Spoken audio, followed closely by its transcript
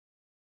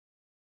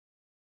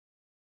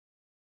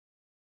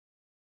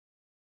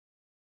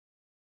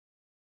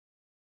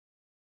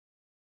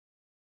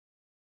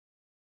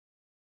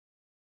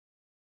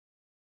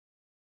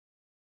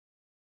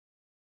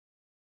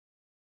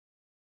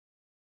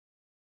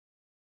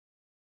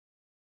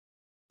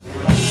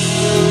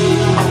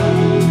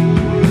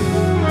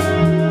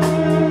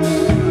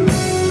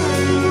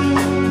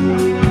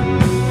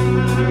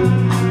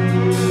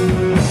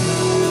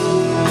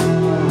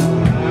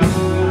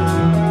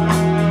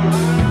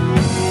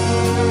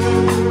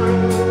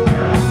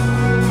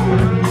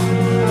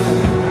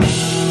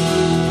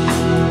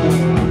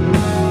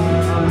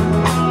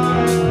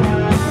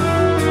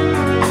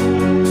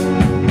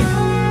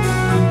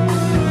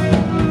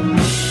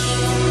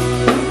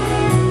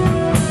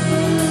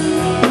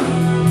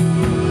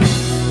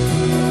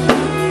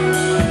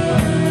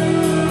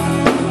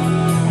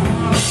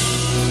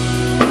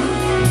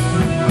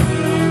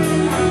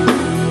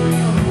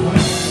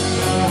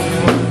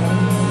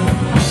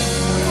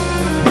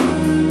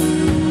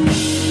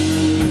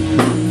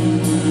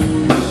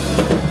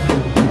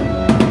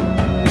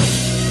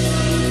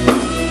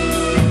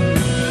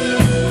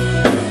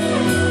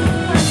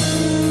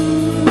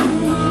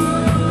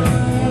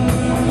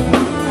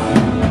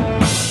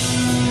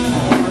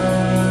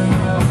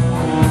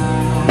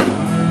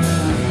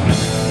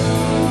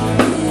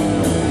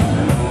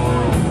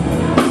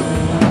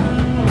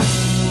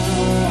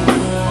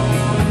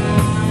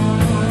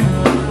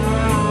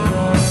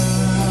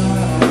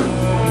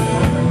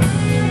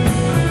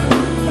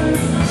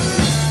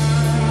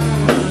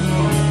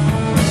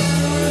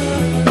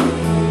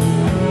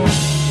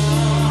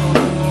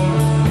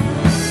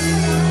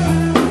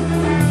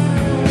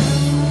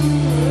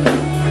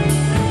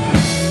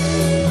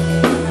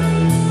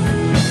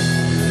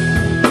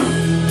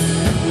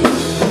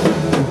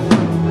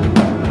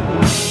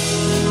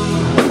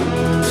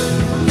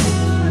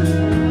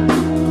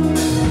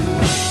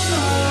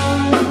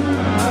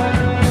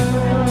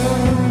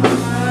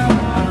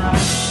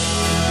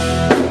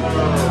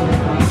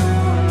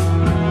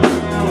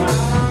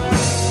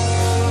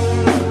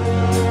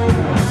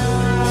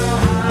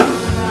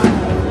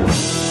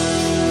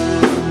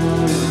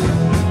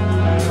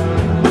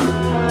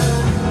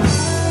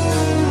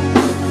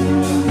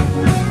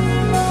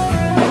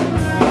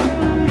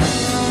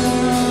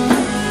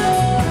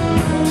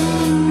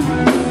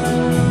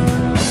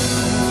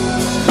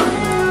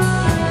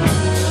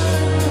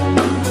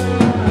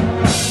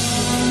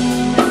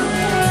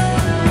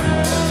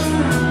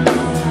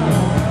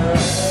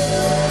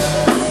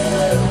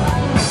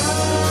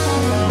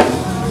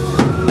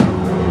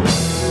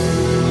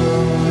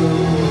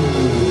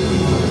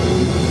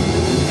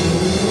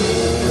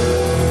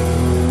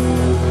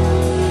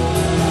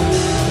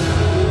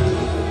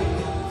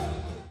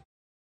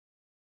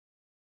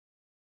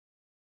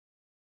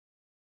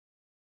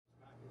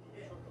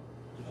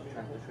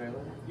trailer?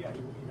 Yeah,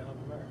 you got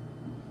up there.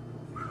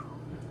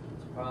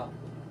 It's a problem.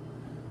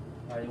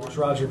 Rich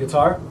Roger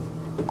guitar.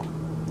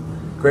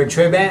 Greg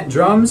Trebant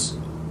drums.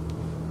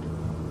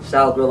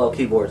 Sal Grillo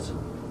keyboards.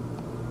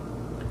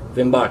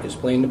 Vin Bach is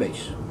playing the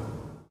bass.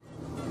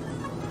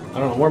 I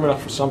don't know, warming up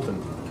for something.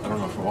 I don't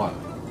know for what.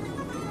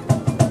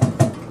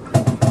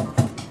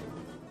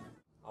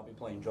 I'll be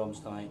playing drums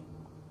tonight.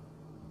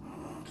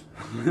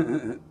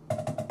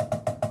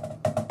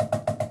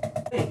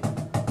 Hey,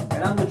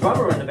 and I'm the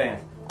drummer in the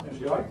band. Yes,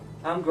 you are?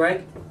 I'm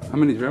Greg. How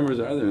many drummers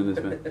are there in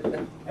this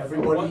band?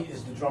 Everybody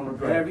is the drummer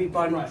Greg.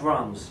 Everybody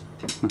drums.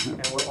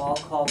 And we're all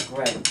called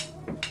Greg.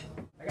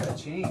 I gotta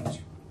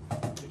change.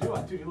 You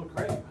do, dude, you look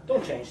great.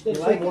 Don't change. You're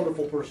Just like like a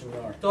wonderful person you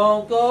are.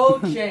 don't go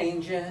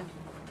change it.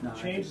 No,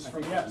 Change is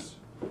from yes.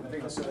 I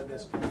think I said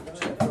this. I'm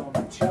just gonna throw him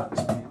in chucks,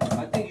 man.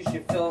 I think you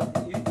should film.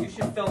 You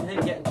should film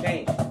him getting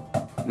changed.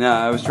 No,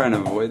 I was trying to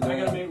avoid We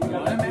that.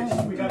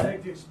 gotta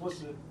make the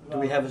explicit. Do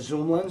we have a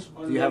zoom lens?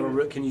 Do you have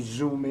a? Can you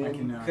zoom in? I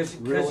can, Because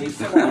really? he's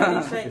saying.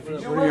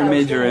 What are your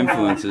major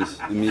influences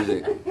in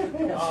music?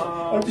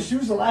 Aren't the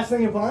shoes the last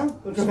thing you put on?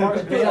 Are you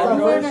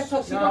wearing that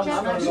tuxedo I'm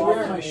jacket? just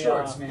wearing my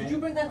shorts, man. Did you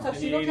bring that In the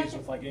tuxedo 80s jacket?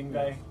 with like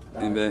Ingve.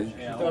 Anybody?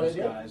 Yeah, all those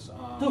guys.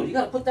 Dude, you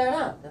gotta put that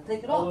on. Then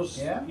take it all off.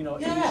 those, Yeah? you know,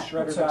 Yeah. 80s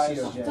shredder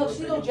Tuxedo guys. jacket.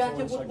 Tuxedo jacket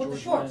Influence with the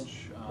George shorts.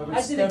 Lynch,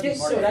 I did a gig,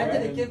 Marty, dude. I did a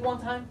right? gig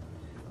one time.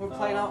 We're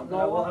playing out in a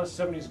lot Nova. of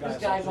 70s guys.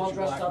 This guy's like all Richie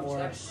dressed up, he's Blackmore,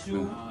 got a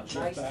suit,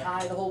 Jeff nice Beck.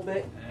 tie the whole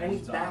bit, and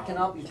he's And, backing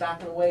up, he's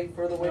backing away,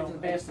 further away from the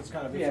band. That's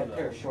kind of Yeah, it for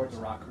pair of shorts.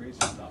 the rock crazy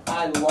stuff.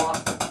 I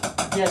lost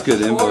it. Yeah, Good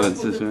shorts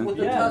influences, with the- man. with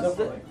the Yeah, tucks.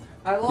 definitely.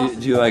 I lost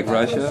Do you like it.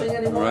 I couldn't Russia? sing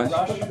anymore. Rush?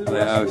 Rush,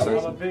 Yeah, I was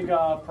I'm a big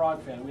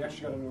prog fan. We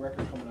actually got a new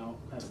record coming out.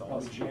 That's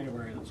probably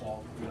January. That's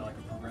all, you know, like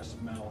a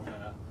progressive metal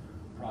kind of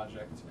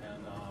project.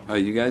 And Oh,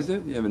 you guys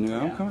do? You have a new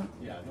album coming?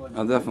 yeah,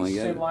 I'll definitely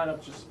get same it.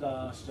 lineup, just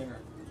Stinger.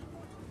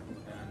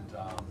 And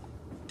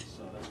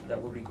so that's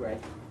That would be great.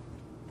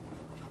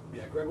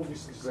 yeah. Greg will be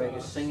Greg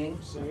is singing.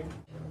 Singing.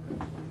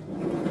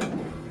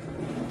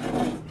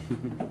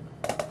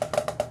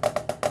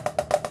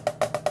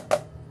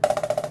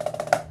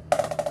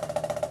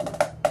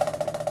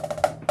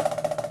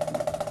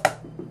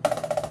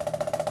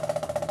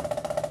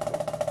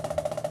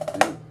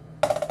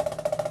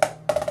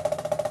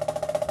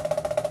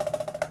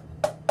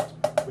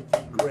 With the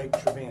Greg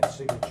Trebant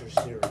signature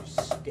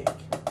series stick.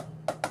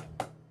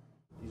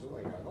 These look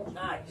like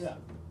Nice. Yeah.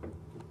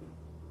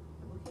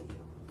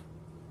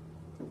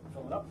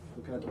 Fill it up.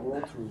 looking at the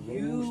world through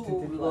You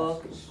rose-tinted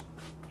look glasses.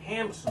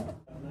 handsome.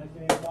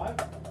 1985.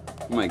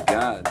 Oh my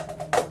God.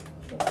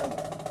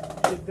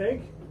 You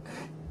think?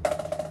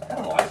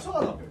 Oh, I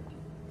saw it up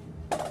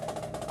here.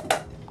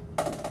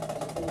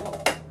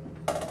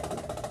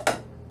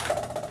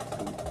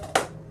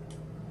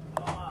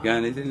 Got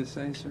anything to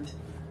say, sir?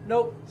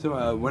 Nope.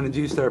 So, when did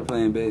you start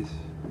playing bass?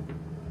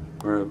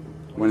 Or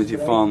when did you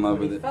fall in love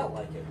with He it? felt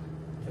like it.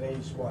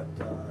 Today's what,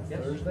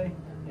 Yes. Thursday?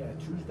 Yeah,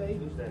 Tuesday?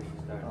 Tuesday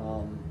he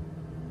started.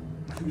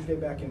 Tuesday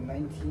back in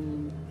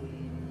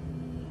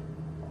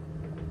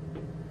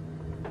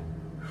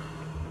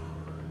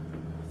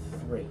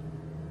 1983.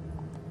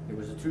 It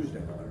was a Tuesday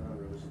though, I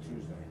remember it was a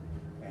Tuesday.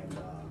 And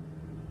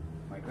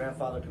my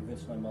grandfather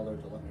convinced my mother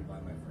to let me buy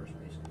my first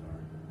bass guitar.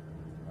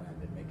 And I've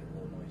been making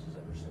low noises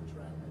ever since,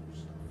 rattling and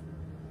stuff.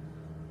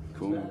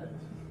 Cool.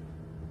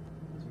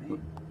 That's me.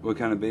 What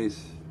kind of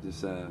bass?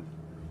 Just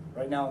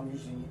Right now I'm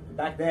using,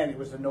 back then it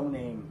was a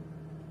no-name,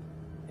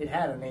 it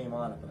had a name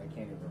on it, but I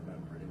can't even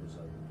remember it. It was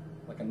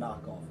like a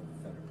knockoff of a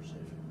Fender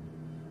Precision.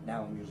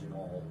 Now I'm using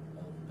all of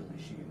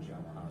Billy Sheehan's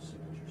Yamaha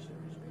signature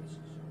series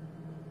basses.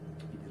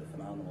 He did a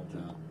phenomenal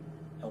job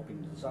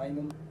helping design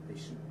them. They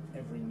suit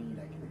every need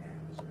I can have.